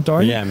Jackson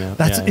Doherty? Yeah, man.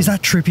 Is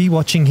that trippy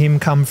watching him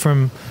come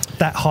from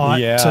that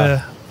height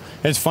to?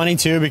 It's funny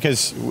too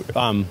because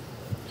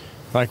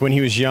like when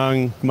he was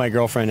young, my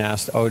girlfriend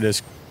asked, "Oh,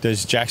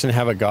 does Jackson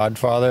have a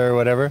godfather or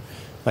whatever?"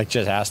 Like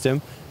just asked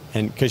him,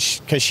 and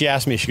because she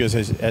asked me, she goes,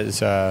 "Has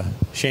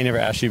Shane ever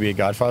asked you to be a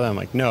godfather?" I'm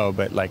like, "No,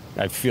 but like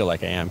I feel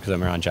like I am because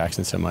I'm around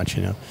Jackson so much,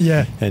 you know."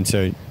 Yeah. And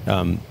so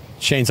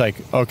Shane's like,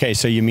 "Okay,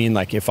 so you mean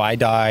like if I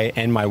die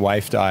and my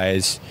wife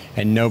dies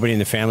and nobody in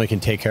the family can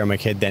take care of my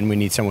kid, then we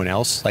need someone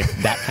else? Like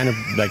that kind of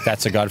like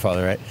that's a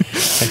godfather, right?"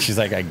 And she's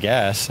like, "I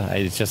guess."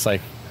 It's just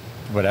like,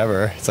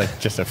 whatever. It's like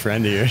just a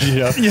friend of yours, you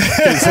know?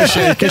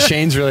 Yeah. Because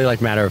Shane's really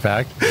like matter of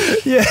fact.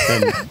 Yeah.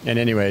 And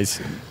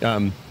anyways,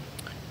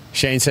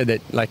 Shane said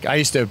that like I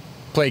used to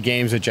play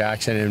games with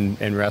Jackson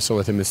and wrestle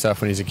with him and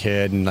stuff when he was a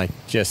kid, and like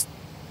just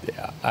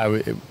I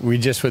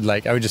would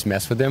just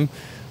mess with him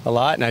a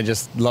lot, and I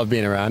just love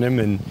being around him.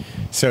 And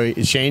so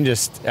Shane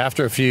just,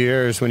 after a few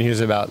years, when he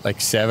was about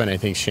like 7, I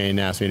think Shane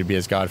asked me to be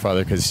his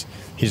godfather because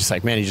he's just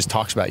like, man, he just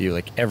talks about you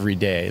like every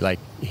day. Like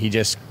he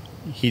goes,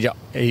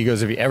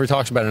 if he ever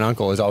talks about an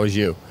uncle, it's always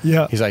you.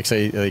 Yeah. He's like,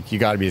 so like you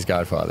got to be his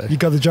godfather. You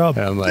got the job.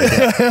 And I'm like,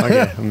 yeah,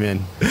 okay, I'm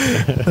in.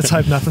 Let's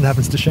hope nothing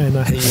happens to Shane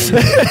though.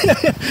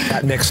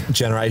 That next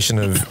generation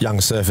of young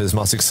surfers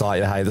must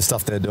excite you, hey, the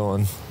stuff they're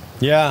doing.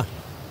 Yeah.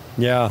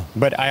 Yeah.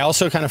 But I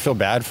also kind of feel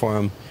bad for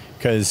him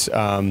because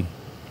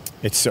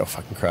it's so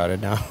fucking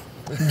crowded now.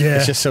 Yeah.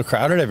 It's just so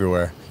crowded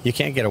everywhere. You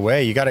can't get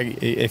away. You got to,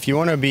 if you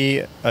want to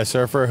be a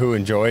surfer who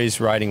enjoys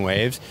riding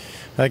waves,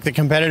 like the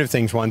competitive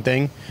thing's one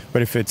thing,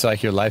 but if it's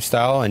like your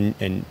lifestyle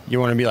and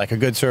you want to be like a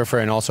good surfer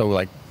and also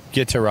like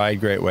get to ride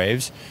great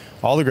waves,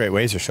 all the great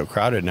waves are so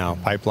crowded now.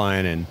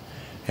 Pipeline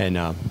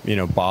and you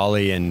know,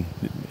 Bali and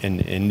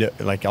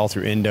like all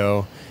through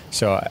Indo.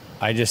 So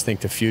I just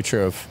think the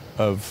future of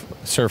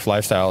surf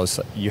lifestyle is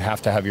you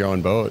have to have your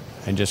own boat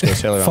and just go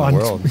sail around the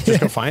world. Just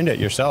go find it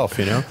yourself,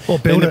 you know. Or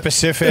build in the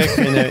Pacific,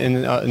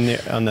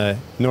 on the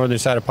northern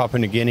side of Papua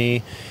New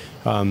Guinea.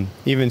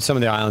 Even some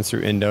of the islands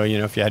through Indo, you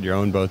know, if you had your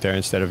own boat there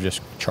instead of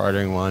just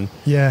chartering one.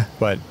 Yeah.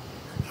 But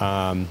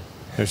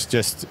there's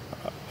just,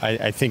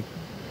 I think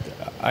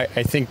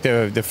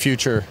the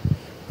future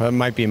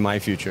might be my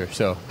future.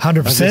 So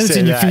 100% it's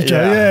in your future.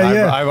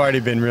 Yeah. I've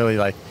already been really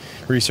like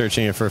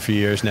researching it for a few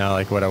years now,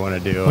 like what I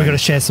want to do. We're going to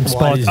share some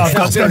spots. I've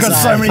got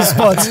so many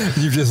spots.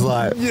 You've just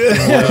like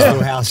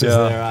little houses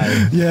there,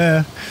 eh?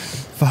 Yeah.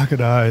 Fucking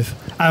oath.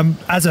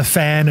 As a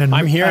fan, and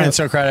I'm here and it's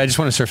so crowded, I just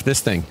want to surf this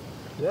thing.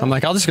 Yeah. I'm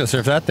like, I'll just go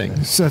surf that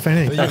thing. Surf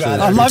anything.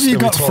 I love you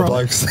got from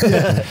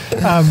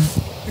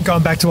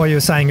going back to what you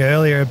were saying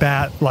earlier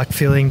about like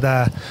feeling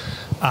the.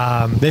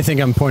 They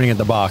think I'm pointing at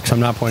the box. I'm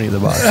not pointing at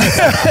the box.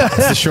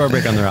 It's the shore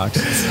break on the rocks.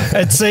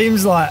 It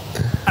seems like,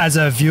 as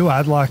a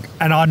viewer, like,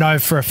 and I know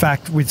for a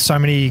fact with so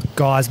many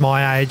guys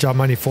my age,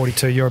 I'm only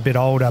 42, you're a bit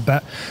older,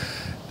 but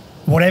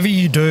whatever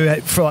you do,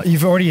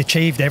 you've already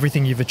achieved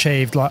everything you've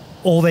achieved. Like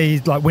all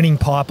these, like winning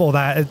pipe, all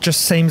that, it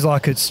just seems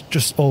like it's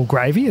just all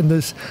gravy. And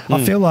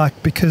I feel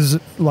like because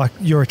like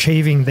you're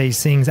achieving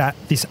these things at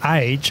this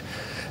age,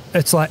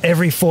 it's like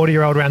every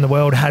 40-year-old around the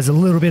world has a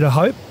little bit of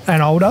hope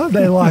and older.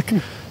 They're like,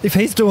 if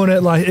he's doing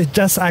it, like it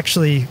just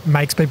actually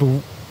makes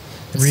people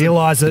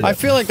realize it. I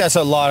feel like that's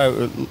a lot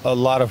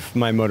of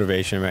my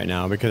motivation right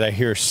now because I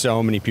hear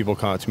so many people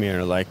come up to me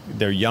and are like,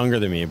 they're younger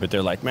than me, but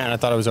they're like, man, I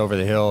thought I was over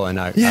the hill and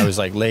I was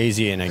like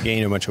lazy and I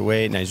gained a bunch of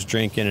weight and I was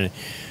drinking and,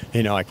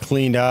 you know, I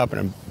cleaned up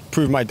and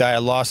improved my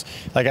diet, lost.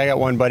 Like I got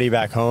one buddy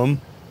back home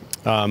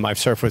I've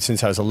surfed with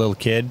since I was a little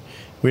kid.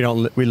 We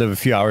live a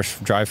few hours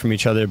drive from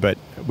each other, but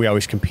we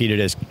always competed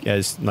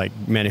as like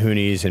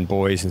Manahoonies and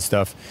boys and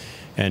stuff.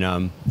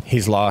 And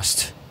he's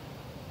lost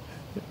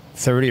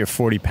 30 or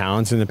 40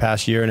 pounds in the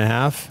past year and a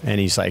half, and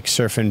he's like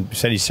said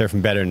he's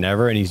surfing better than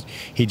ever. And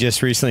he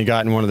just recently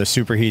got in one of the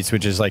super heats,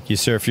 which is like you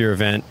surf your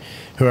event,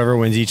 whoever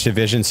wins each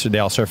division, so they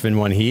all surf in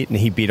one heat, and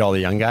he beat all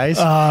the young guys.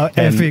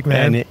 Epic,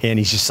 man. And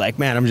he's just like,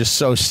 man, I'm just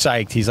so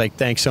psyched. He's like,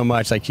 thanks so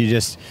much. Like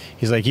he's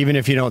like, even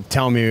if you don't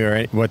tell me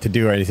or what to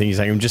do or anything, he's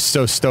like, I'm just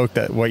so stoked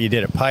at what you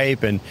did at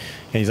Pipe, and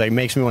he's like,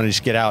 makes me want to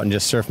just get out and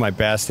just surf my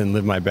best and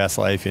live my best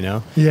life, you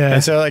know? Yeah.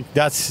 And so like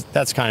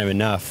that's kind of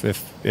enough.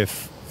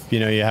 If you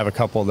know, you have a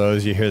couple of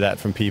those, you hear that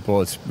from people,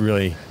 it's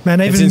really,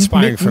 it's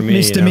inspiring for me.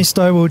 Mr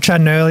Mysto, we were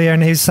chatting earlier,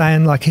 and he was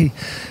saying like he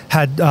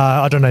had,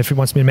 I don't know if he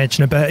wants me to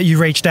mention it, but you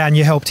reached out and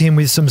you helped him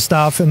with some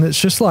stuff, and it's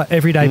just like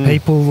everyday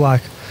people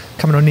like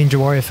coming on Ninja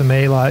Warrior for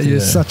me. Like,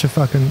 you're such a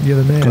fucking,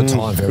 you're the man. Good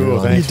time for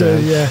everyone. Thanks, you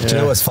do, yeah. Do you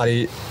know what's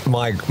funny?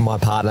 My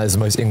partner is the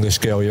most English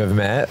girl you've ever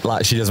met.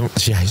 Like, she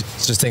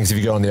just thinks if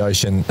you go on the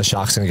ocean, a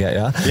shark's gonna get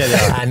you. Yeah,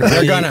 yeah. And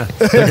They're gonna.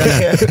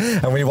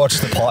 And we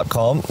watched the pipe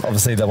comp,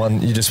 obviously the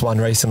one you just won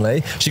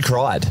recently. She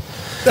cried.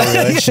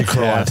 She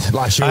cried. Yeah.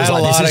 Like, she was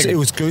like, it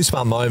was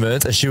goosebump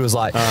moment, and she was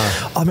like,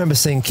 I remember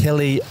seeing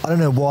Kelly. I don't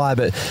know why,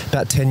 but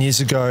about 10 years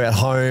ago at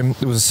home,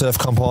 there was a surf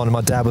comp on, and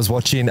my dad was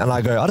watching, and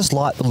I go, I just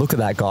like the look of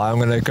that guy. I'm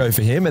gonna go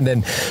for him. And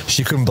then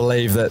she couldn't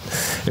believe that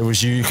it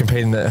was you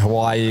competing at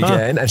Hawaii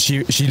again, and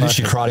she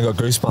literally cried and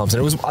got goosebumps. And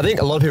it was, I think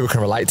a lot of people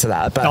can relate to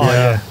that,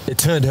 but it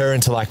turned her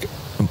into like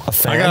a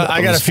fan.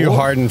 I got a few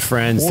hardened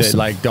friends that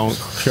like don't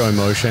show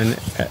emotion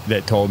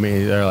that told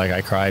me, they're like,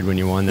 I cried when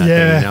you won that thing.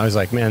 And I was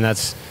like, man,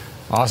 that's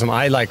awesome.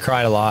 I like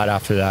cried a lot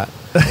after that.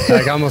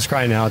 Like, I almost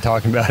cry now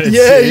talking about it.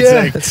 It's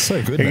like, it's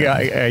so good, man.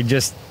 I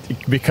just,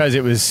 because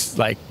it was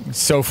like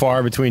so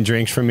far between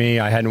drinks for me.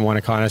 I hadn't won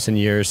a contest in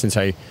years since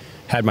I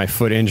had my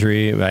foot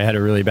injury. I had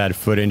a really bad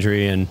foot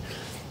injury, and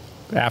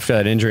after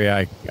that injury,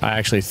 I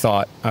actually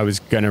thought I was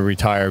going to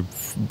retire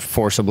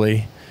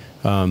forcibly.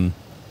 But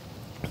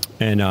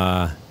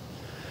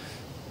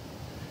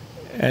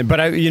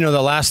I, you know,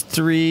 the last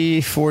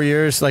 3-4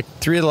 years, like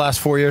 3 of the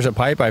last 4 years at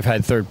Pipe, I've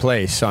had 3rd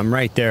place. So I'm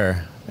right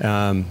there.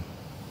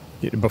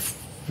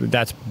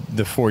 That's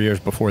the 4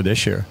 years before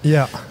this year.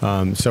 Yeah.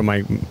 So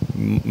my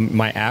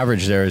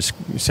average there is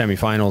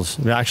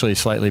semifinals, actually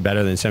slightly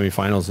better than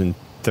semifinals in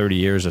 30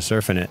 years of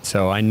surfing it.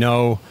 So I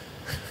know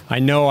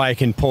I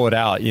can pull it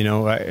out. You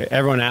know,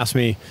 everyone asks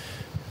me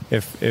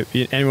if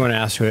anyone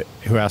asks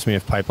who asks me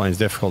if pipeline's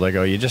difficult, I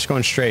go, you're just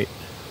going straight.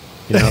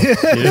 You know,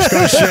 you're just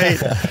going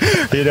straight.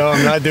 You know,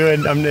 I'm not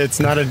doing.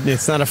 It's not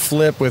a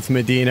flip with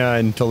Medina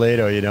and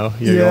Toledo. You know,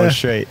 you're going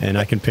straight, and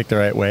I can pick the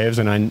right waves,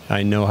 and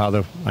I know how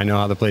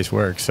the place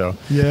works. So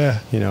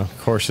you know,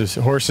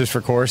 horses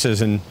for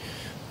courses, and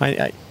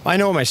I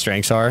know what my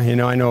strengths are. You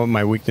know, I know what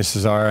my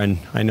weaknesses are, and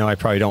I know I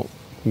probably don't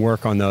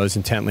work on those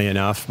intently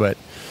enough, but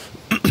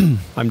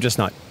I'm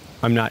not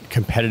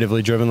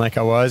competitively driven like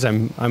I was.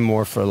 I'm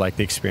more for like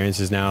the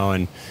experiences now,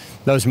 and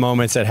those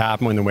moments that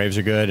happen when the waves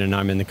are good and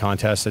I'm in the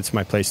contest. It's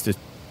my place to,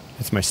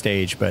 it's my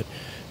stage, but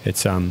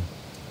it's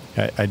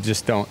I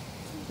just don't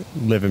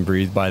live and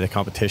breathe by the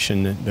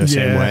competition the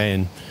same way,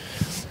 and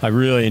I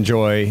really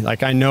enjoy,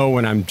 like, I know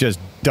when I'm just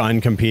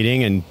done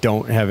competing and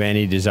don't have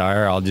any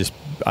desire, I'll just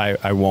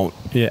I won't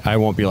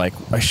be like,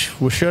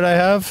 should I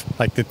have,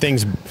 like, the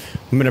things,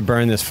 I'm gonna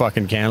burn this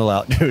fucking candle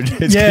out, dude.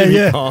 It's gonna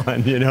be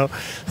gone, you know.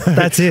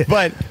 That's it.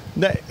 But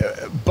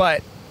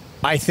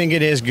I think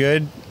it is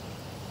good.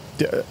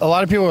 A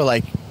lot of people are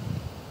like,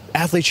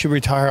 athletes should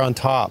retire on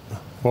top.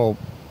 Well,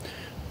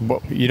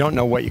 you don't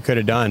know what you could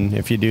have done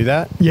if you do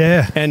that.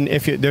 Yeah. And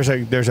if there's a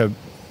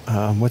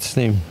what's his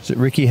name? Is it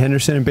Ricky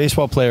Henderson, a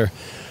baseball player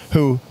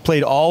who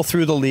played all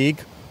through the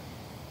league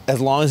as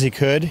long as he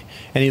could,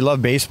 and he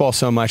loved baseball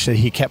so much that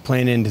he kept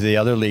playing into the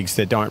other leagues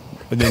that not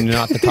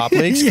the top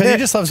leagues, because he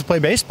just loves to play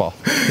baseball.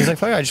 He's like,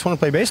 fuck, I just want to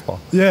play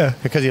baseball. Yeah.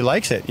 Because he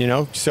likes it, you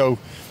know. So,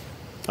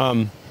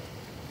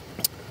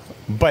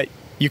 but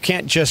you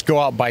can't just go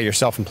out by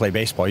yourself and play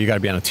baseball. You got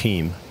to be on a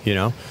team, you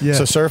know. Yeah.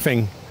 So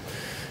surfing,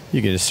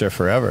 you can just surf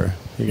forever.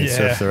 You can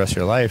surf the rest of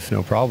your life,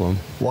 no problem.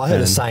 Well, I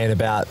heard a saying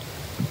about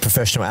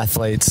professional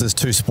athletes, there's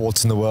 2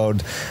 sports in the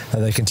world that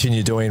they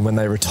continue doing when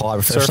they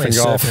retire professionally: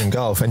 surfing and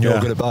golf, and you're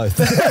good at both.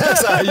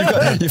 So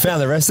you found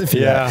the recipe.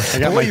 Yeah, I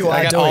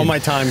got all my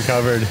time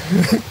covered.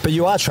 But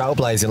you are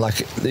trailblazing.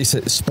 Like,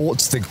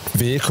 sport's the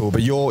vehicle,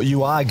 but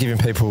you are giving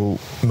people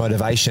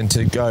motivation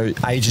to go.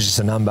 Age is just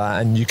a number,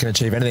 and you can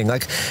achieve anything.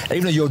 Like,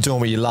 even though you're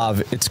doing what you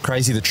love, it's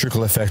crazy the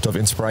trickle effect of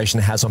inspiration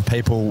it has on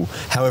people,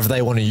 however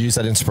they want to use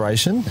that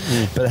inspiration.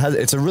 But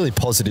it's a really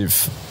positive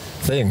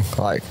thing.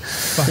 Like,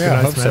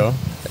 I hope so.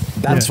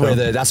 That's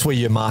where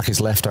your mark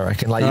is left, I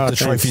reckon. Like, the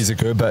trophies are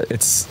good, but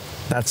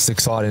that's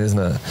exciting, isn't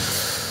it?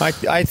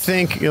 I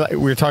think, like, we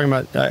were talking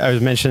about, I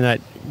was mentioning that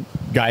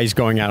guys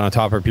going out on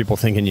top, or people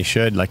thinking you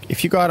should. Like,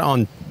 if you got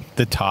on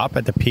the top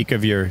at the peak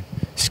of your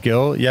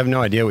skill, you have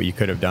no idea what you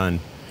could have done.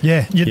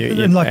 Yeah,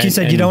 and like you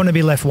said, you don't want to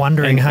be left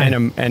wondering.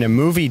 And a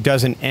movie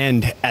doesn't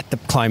end at the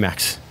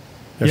climax.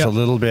 There's a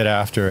little bit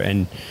after,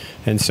 and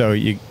so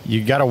you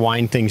got to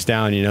wind things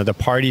down. You know, the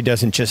party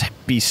doesn't just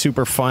be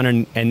super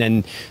fun and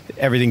then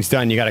everything's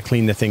done. You got to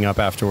clean the thing up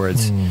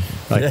afterwards.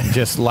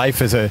 Just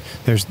life is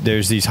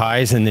there's these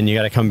highs, and then you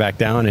got to come back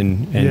down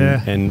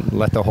and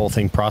let the whole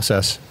thing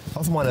process. I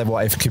often wonder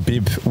if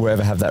Khabib will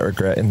ever have that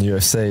regret in the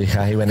UFC.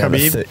 How he went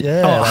Khabib?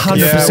 out.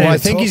 100%. Well, I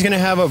think he's going to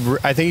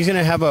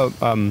have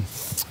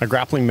a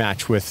grappling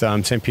match with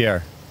St.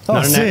 Pierre.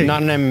 Not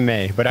an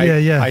MMA, but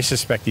I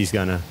suspect he's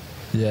gonna.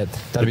 Yeah,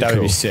 that would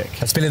be sick.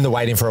 It's been in the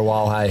waiting for a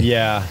while, hey?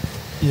 Yeah.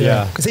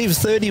 Because he was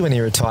 30 when he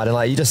retired, and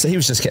like he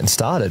was just getting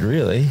started,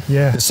 really.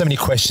 Yeah. There's so many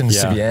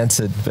questions to be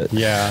answered, but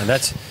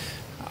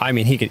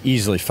he could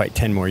easily fight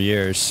 10 more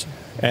years.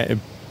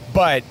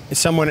 But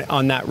someone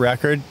on that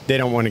record, they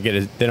don't want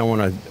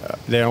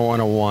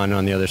to won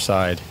on the other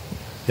side.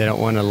 They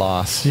don't want a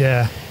loss.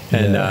 Yeah.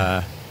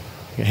 And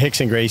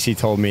Rickson Gracie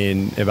told me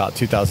in about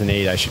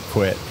 2008 I should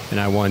quit, and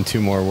I won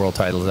 2 more world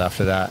titles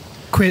after that.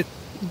 Quit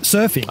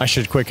surfing? I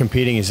should quit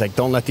competing. He's like,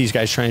 don't let these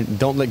guys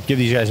give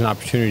these guys an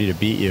opportunity to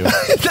beat you.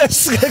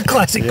 That's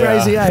classic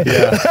Gracie, eh?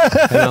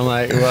 Yeah. And I'm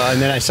like, well,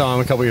 and then I saw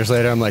him a couple years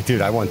later. I'm like,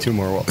 dude, I won 2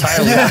 more world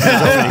titles.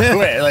 I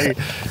quit,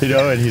 like, you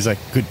know. And he's like,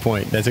 good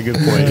point. That's a good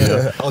point. You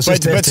know? But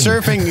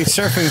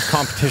surfing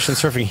competition,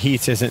 surfing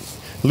heats isn't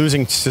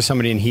losing to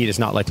somebody in heat is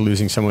not like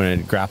losing someone in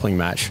a grappling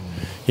match.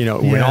 You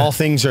know, when all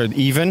things are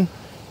even,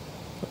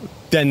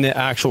 then the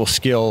actual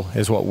skill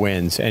is what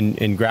wins. And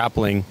in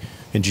grappling,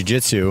 in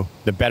jiu-jitsu,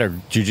 the better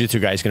jiu-jitsu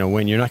guy is going to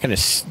win. You're not going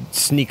to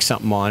sneak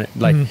something on it.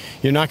 Like,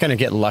 you're not going to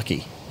get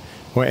lucky.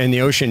 In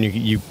the ocean,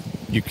 you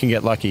can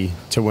get lucky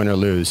to win or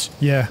lose.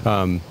 Yeah.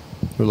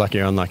 We're lucky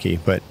or unlucky.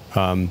 But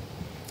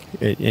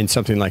in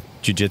something like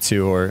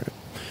jiu-jitsu or,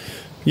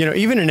 you know,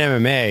 even in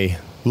MMA,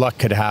 luck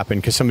could happen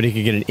because somebody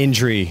could get an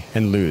injury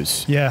and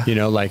lose. Yeah. You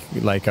know, like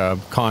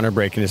Connor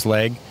breaking his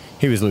leg.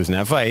 He was losing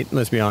that fight,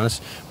 let's be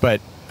honest.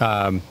 But,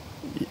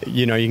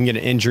 you know, you can get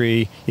an injury,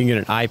 you can get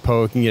an eye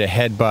poke, you can get a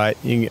headbutt,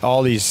 you can get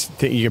all these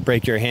things. You can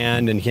break your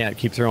hand and you can't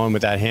keep throwing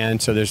with that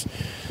hand. So there's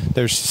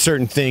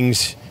certain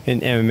things in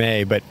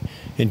MMA, but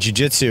in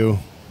jiu-jitsu,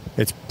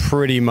 it's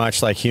pretty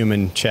much like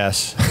human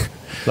chess.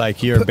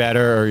 Like, you're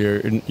better or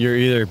you're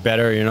either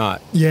better or you're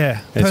not.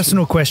 Yeah.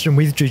 Personal question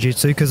with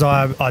jiu-jitsu, because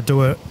I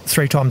do it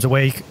 3 times a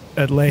week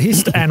at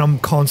least, and I'm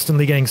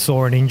constantly getting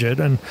sore and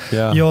injured. And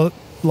you're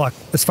like,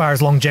 as far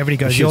as longevity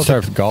goes, you should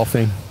start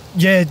golfing.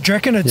 Yeah, do you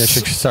reckon it's... Yeah, you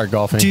should start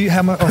golfing.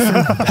 How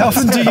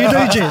often do you do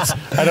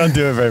jits? I don't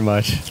do it very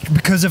much.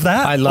 Because of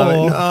that? I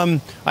love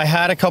it. I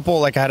had a couple,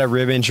 like I had a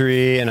rib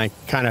injury and I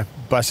kind of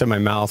busted my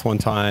mouth one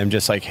time,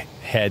 just like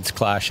heads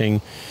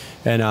clashing.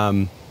 And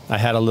I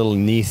had a little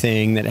knee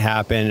thing that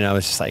happened and I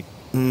was just like,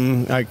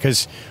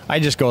 because I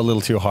just go a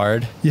little too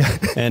hard. Yeah.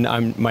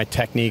 And my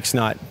technique's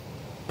not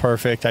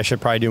perfect. I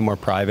should probably do more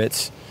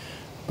privates.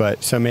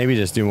 But so maybe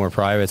just do more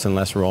privates and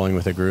less rolling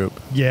with a group.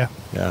 Yeah.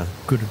 Yeah.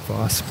 Good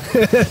advice.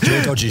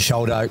 Dodgy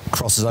shoulder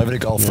crosses over to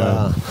golf.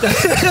 Yeah.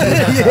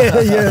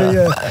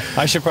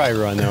 I should probably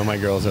run though. My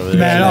girl's over there.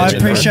 Man, I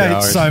appreciate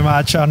it so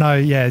much. I know,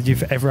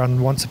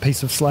 everyone wants a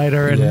piece of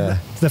Slater, and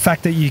the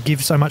fact that you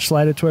give so much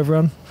Slater to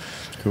everyone.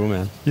 Cool,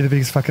 man. You're the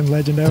biggest fucking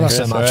legend ever. Thanks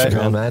so much for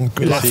coming, man.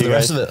 Good luck for the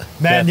rest of it.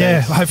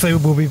 Man, hopefully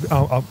we'll be...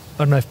 I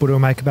don't know if Buddha will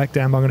make it back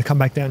down, but I'm going to come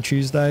back down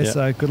Tuesday,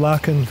 so good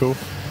luck, and cool.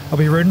 I'll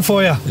be rooting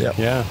for you.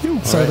 Yeah.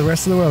 So the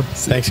rest of the world.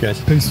 Thanks,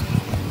 guys. Peace.